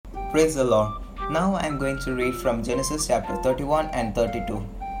Praise the Lord. Now I am going to read from Genesis chapter 31 and 32.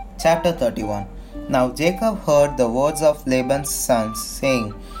 Chapter 31. Now Jacob heard the words of Laban's sons,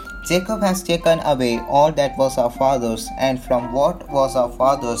 saying, Jacob has taken away all that was our father's, and from what was our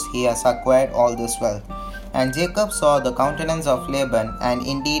father's he has acquired all this wealth. And Jacob saw the countenance of Laban, and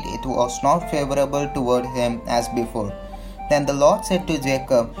indeed it was not favorable toward him as before. Then the Lord said to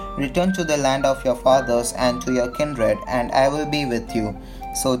Jacob, Return to the land of your fathers and to your kindred, and I will be with you.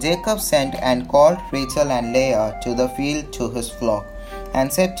 So Jacob sent and called Rachel and Leah to the field to his flock,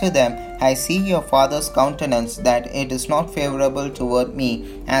 and said to them, I see your father's countenance, that it is not favorable toward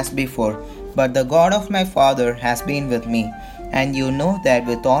me as before, but the God of my father has been with me. And you know that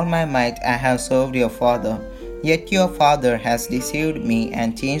with all my might I have served your father. Yet your father has deceived me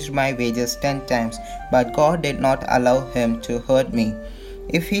and changed my wages 10 times, but God did not allow him to hurt me.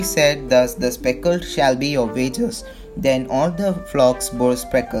 If he said thus, the speckled shall be your wages, then all the flocks bore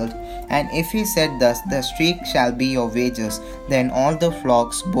speckled. And if he said thus, the streaked shall be your wages, then all the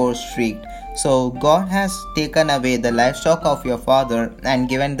flocks bore streaked. So God has taken away the livestock of your father and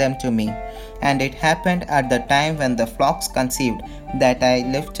given them to me. And it happened at the time when the flocks conceived, that I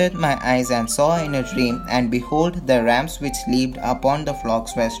lifted my eyes and saw in a dream, and behold, the rams which leaped upon the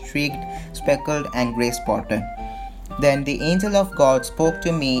flocks were streaked, speckled, and grey-spotted. Then the angel of God spoke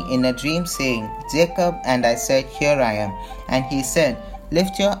to me in a dream, saying, Jacob, and I said, Here I am. And he said,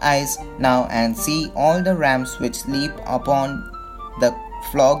 Lift your eyes now and see all the rams which leap upon the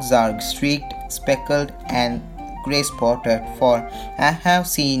flocks are streaked, speckled, and grey-spotted, for I have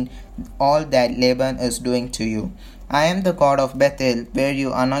seen all that Laban is doing to you. I am the God of Bethel, where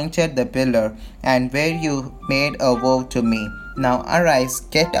you anointed the pillar, and where you made a vow to me. Now arise,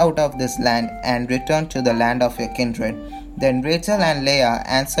 get out of this land, and return to the land of your kindred. Then Rachel and Leah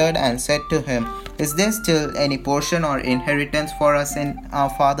answered and said to him, Is there still any portion or inheritance for us in our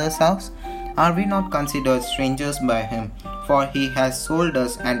father's house? Are we not considered strangers by him? For he has sold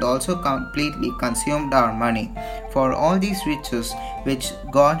us and also completely consumed our money. For all these riches which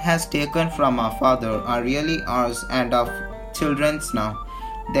God has taken from our father are really ours and our children's now.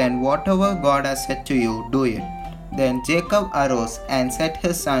 Then whatever God has said to you, do it. Then Jacob arose and set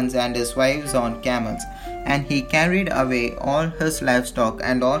his sons and his wives on camels, and he carried away all his livestock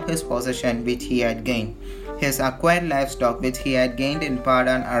and all his possession which he had gained, his acquired livestock which he had gained in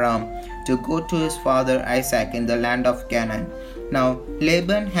Padan Aram, to go to his father Isaac in the land of Canaan. Now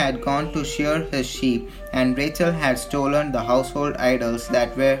Laban had gone to shear his sheep, and Rachel had stolen the household idols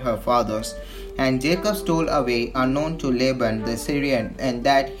that were her father's. And Jacob stole away unknown to Laban the Syrian, and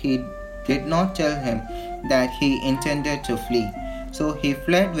that he did not tell him that he intended to flee. So he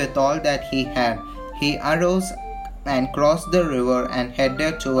fled with all that he had. He arose and crossed the river and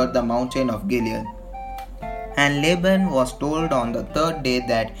headed toward the mountain of Gilead. And Laban was told on the third day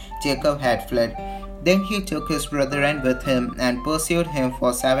that Jacob had fled. Then he took his brethren with him and pursued him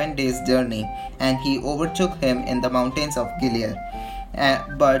for 7 days' journey, and he overtook him in the mountains of Gilead.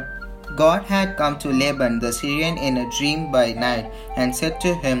 But God had come to Laban the Syrian in a dream by night, and said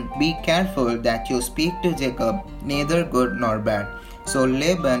to him, Be careful that you speak to Jacob, neither good nor bad. So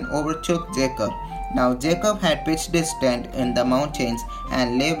Laban overtook Jacob. Now Jacob had pitched his tent in the mountains,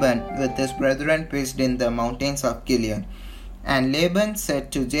 and Laban with his brethren pitched in the mountains of Gilead. And Laban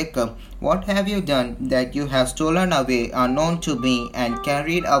said to Jacob, What have you done, that you have stolen away unknown to me, and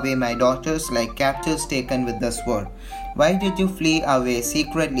carried away my daughters like captives taken with the sword? Why did you flee away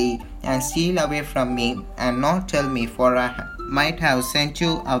secretly, and steal away from me, and not tell me? For I might have sent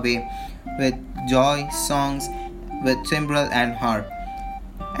you away with joy, songs, with timbrel and harp.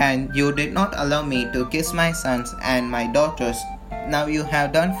 And you did not allow me to kiss my sons and my daughters. Now you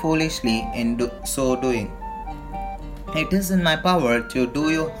have done foolishly in so doing. It is in my power to do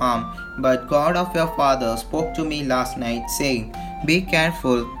you harm, but God of your father spoke to me last night, saying, Be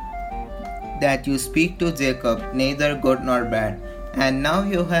careful that you speak to Jacob, neither good nor bad. And now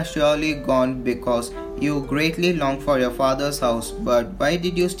you have surely gone because you greatly long for your father's house. But why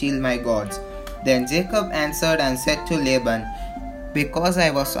did you steal my gods? Then Jacob answered and said to Laban, Because I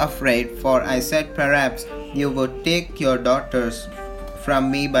was afraid, for I said, Perhaps you would take your daughters from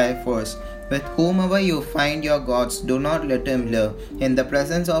me by force. With whomever you find your gods, do not let him live. In the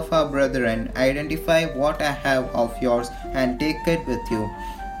presence of our brethren, identify what I have of yours and take it with you.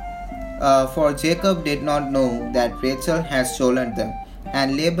 For Jacob did not know that Rachel had stolen them.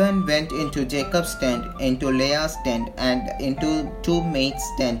 And Laban went into Jacob's tent, into Leah's tent, and into two maids'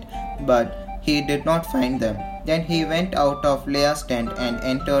 tent, but he did not find them. Then he went out of Leah's tent and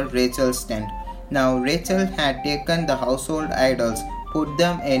entered Rachel's tent. Now Rachel had taken the household idols put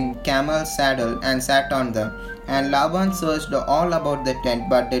them in camel's saddle, and sat on them. And Laban searched all about the tent,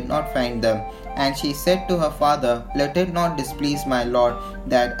 but did not find them. And she said to her father, Let it not displease my lord,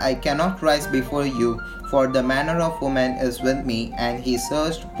 that I cannot rise before you, for the manner of woman is with me. And he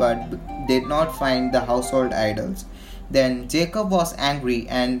searched, but did not find the household idols. Then Jacob was angry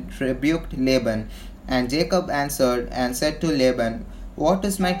and rebuked Laban. And Jacob answered and said to Laban, What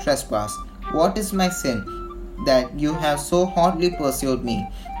is my trespass? What is my sin, that you have so hotly pursued me?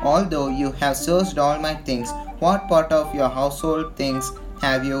 Although you have searched all my things, what part of your household things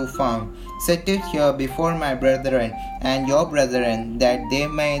have you found? Set it here before my brethren and your brethren, that they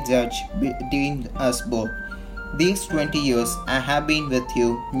may judge between us both. These 20 years I have been with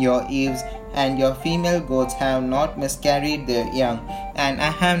you, your eves and your female goats have not miscarried their young, and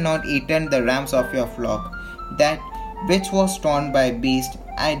I have not eaten the rams of your flock. That which was torn by beast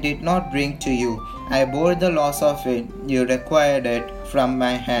I did not bring to you. I bore the loss of it, you required it from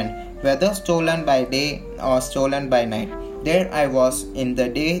my hand, whether stolen by day or stolen by night. There I was in the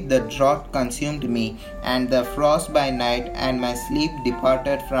day the drought consumed me, and the frost by night, and my sleep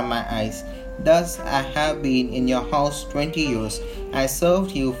departed from my eyes. Thus I have been in your house 20 years. I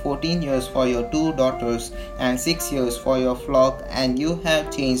served you 14 years for your 2 daughters, and 6 years for your flock, and you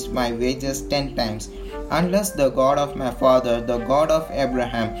have changed my wages 10 times. Unless the God of my father, the God of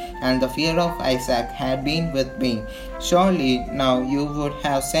Abraham, and the fear of Isaac had been with me, surely now you would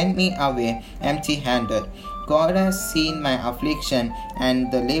have sent me away empty-handed. God has seen my affliction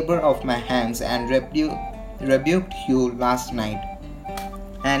and the labor of my hands, and rebuked you last night.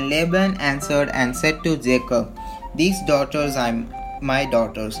 And Laban answered and said to Jacob, These daughters are my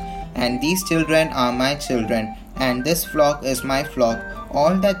daughters, and these children are my children, and this flock is my flock.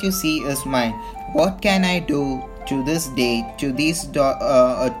 All that you see is mine. What can I do to this day to these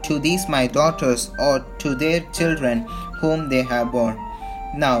my daughters, or to their children whom they have borne?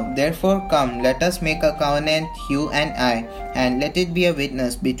 Now therefore come, let us make a covenant, you and I, and let it be a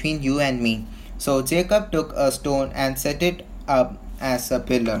witness between you and me. So Jacob took a stone and set it up as a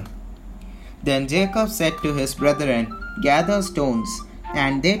pillar. Then Jacob said to his brethren, Gather stones.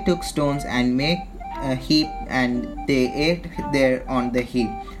 And they took stones and made a heap, and they ate there on the heap.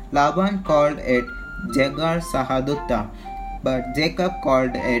 Laban called it Jegar Sahadutta, but Jacob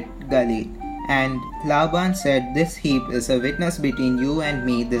called it Galid. And Laban said, This heap is a witness between you and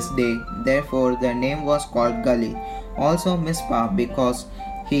me this day. Therefore the name was called Galid. Also Mizpah, because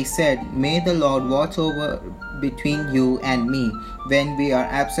he said, May the Lord watch over between you and me when we are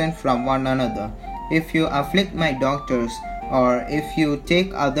absent from one another. If you afflict my daughters, or if you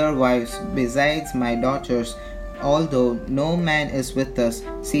take other wives besides my daughters, although no man is with us,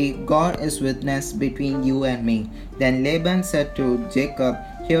 see, God is witness between you and me. Then Laban said to Jacob,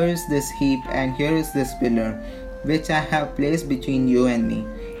 Here is this heap, and here is this pillar, which I have placed between you and me.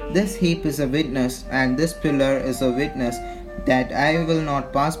 This heap is a witness, and this pillar is a witness, that I will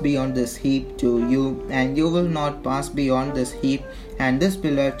not pass beyond this heap to you, and you will not pass beyond this heap and this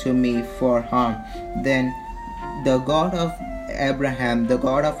pillar to me for harm. Then the God of Abraham, the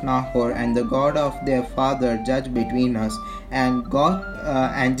God of Nahor, and the God of their father judge between us.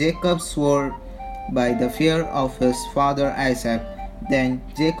 And Jacob swore by the fear of his father Isaac. Then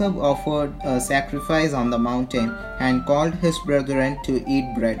Jacob offered a sacrifice on the mountain, and called his brethren to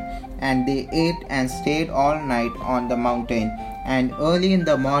eat bread. And they ate and stayed all night on the mountain. And early in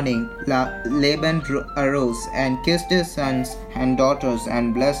the morning Laban arose and kissed his sons and daughters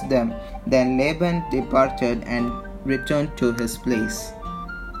and blessed them. Then Laban departed and returned to his place.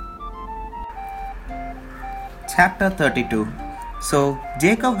 Chapter 32. So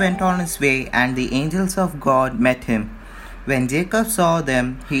Jacob went on his way, and the angels of God met him. When Jacob saw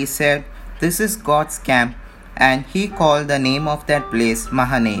them, he said, This is God's camp, and he called the name of that place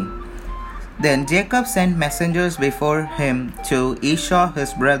Mahanaim. Then Jacob sent messengers before him to Esau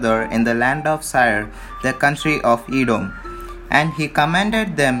his brother in the land of Seir, the country of Edom. And he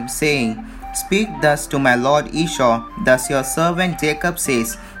commanded them, saying, Speak thus to my lord Esau, Thus your servant Jacob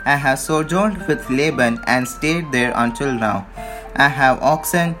says, I have sojourned with Laban and stayed there until now. I have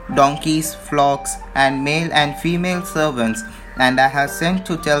oxen, donkeys, flocks, and male and female servants, and I have sent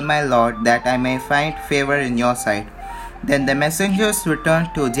to tell my lord that I may find favor in your sight. Then the messengers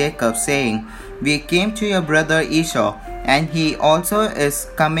returned to Jacob, saying, We came to your brother Esau, and he also is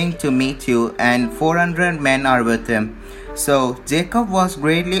coming to meet you, and 400 men are with him. So Jacob was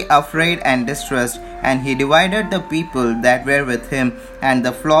greatly afraid and distressed, and he divided the people that were with him, and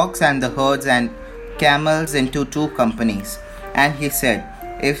the flocks and the herds and camels into 2 companies. And he said,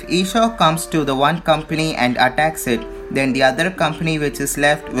 If Esau comes to the one company and attacks it, then the other company which is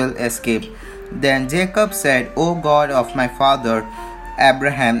left will escape. Then Jacob said, O God of my father,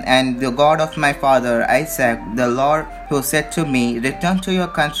 Abraham and the God of my father Isaac, the Lord who said to me, Return to your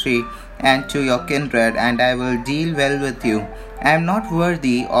country and to your kindred, and I will deal well with you. I am not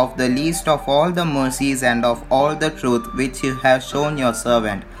worthy of the least of all the mercies and of all the truth which you have shown your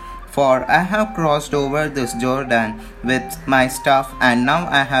servant. For I have crossed over this Jordan with my staff, and now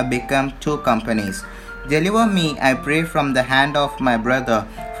I have become two companies. Deliver me, I pray, from the hand of my brother,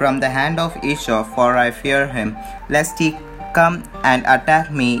 from the hand of Esau, for I fear him, lest he come and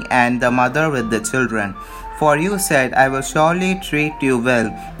attack me and the mother with the children. For you said, I will surely treat you well,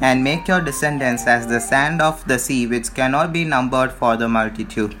 and make your descendants as the sand of the sea, which cannot be numbered for the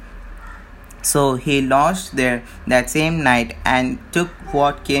multitude. So he lodged there that same night, and took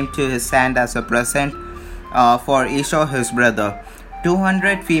what came to his hand as a present for Esau his brother,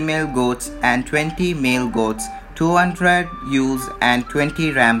 200 female goats and 20 male goats, 200 ewes and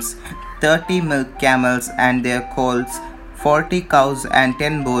 20 rams, 30 milk camels and their colts, 40 cows and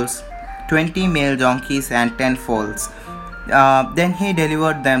 10 bulls, 20 male donkeys and 10 foals. Then he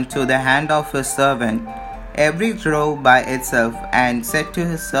delivered them to the hand of his servant, every drove by itself, and said to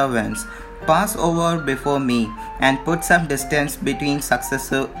his servants, Pass over before me, and put some distance between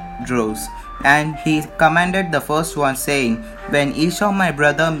successive droves. And he commanded the first one, saying, When Esau my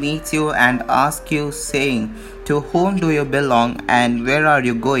brother meets you and asks you, saying, To whom do you belong, and where are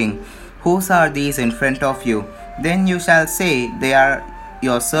you going? Whose are these in front of you? Then you shall say, They are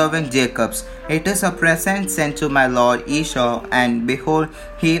your servant Jacob's. It is a present sent to my lord Esau, and behold,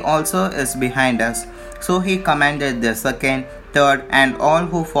 he also is behind us. So he commanded the second, third, and all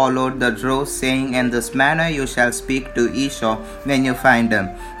who followed the drove, saying, In this manner you shall speak to Esau when you find him.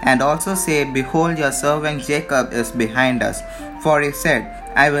 And also say, Behold, your servant Jacob is behind us. For he said,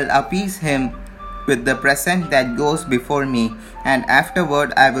 I will appease him with the present that goes before me, and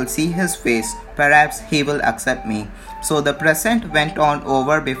afterward I will see his face. Perhaps he will accept me. So the present went on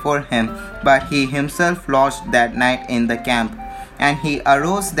over before him, but he himself lodged that night in the camp. And he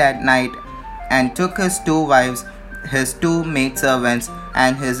arose that night, and took his 2 wives, his 2 maidservants,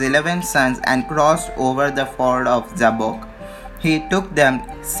 and his 11 sons, and crossed over the ford of Jabbok. He took them,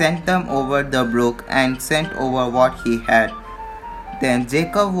 sent them over the brook, and sent over what he had. Then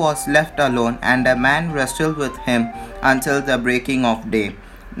Jacob was left alone, and a man wrestled with him until the breaking of day.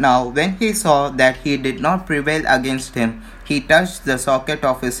 Now when he saw that he did not prevail against him, he touched the socket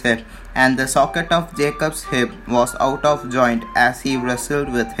of his hip, and the socket of Jacob's hip was out of joint as he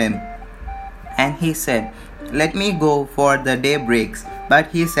wrestled with him. And he said, Let me go, for the day breaks. But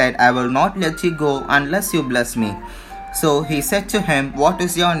he said, I will not let you go unless you bless me. So he said to him, What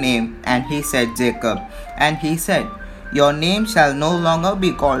is your name? And he said, Jacob. And he said, Your name shall no longer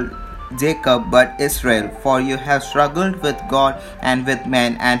be called Jacob, but Israel, for you have struggled with God and with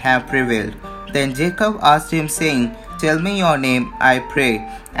men, and have prevailed. Then Jacob asked him, saying, Tell me your name, I pray.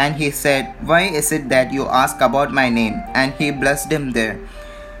 And he said, Why is it that you ask about my name? And he blessed him there.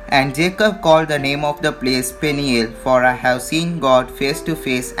 And Jacob called the name of the place Peniel, for I have seen God face to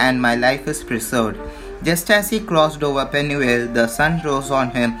face, and my life is preserved. Just as he crossed over Peniel, the sun rose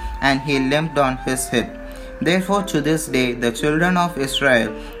on him, and he limped on his hip. Therefore to this day the children of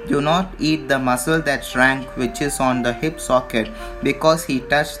Israel do not eat the muscle that shrank which is on the hip socket, because he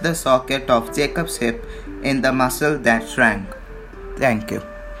touched the socket of Jacob's hip in the muscle that shrank. Thank you.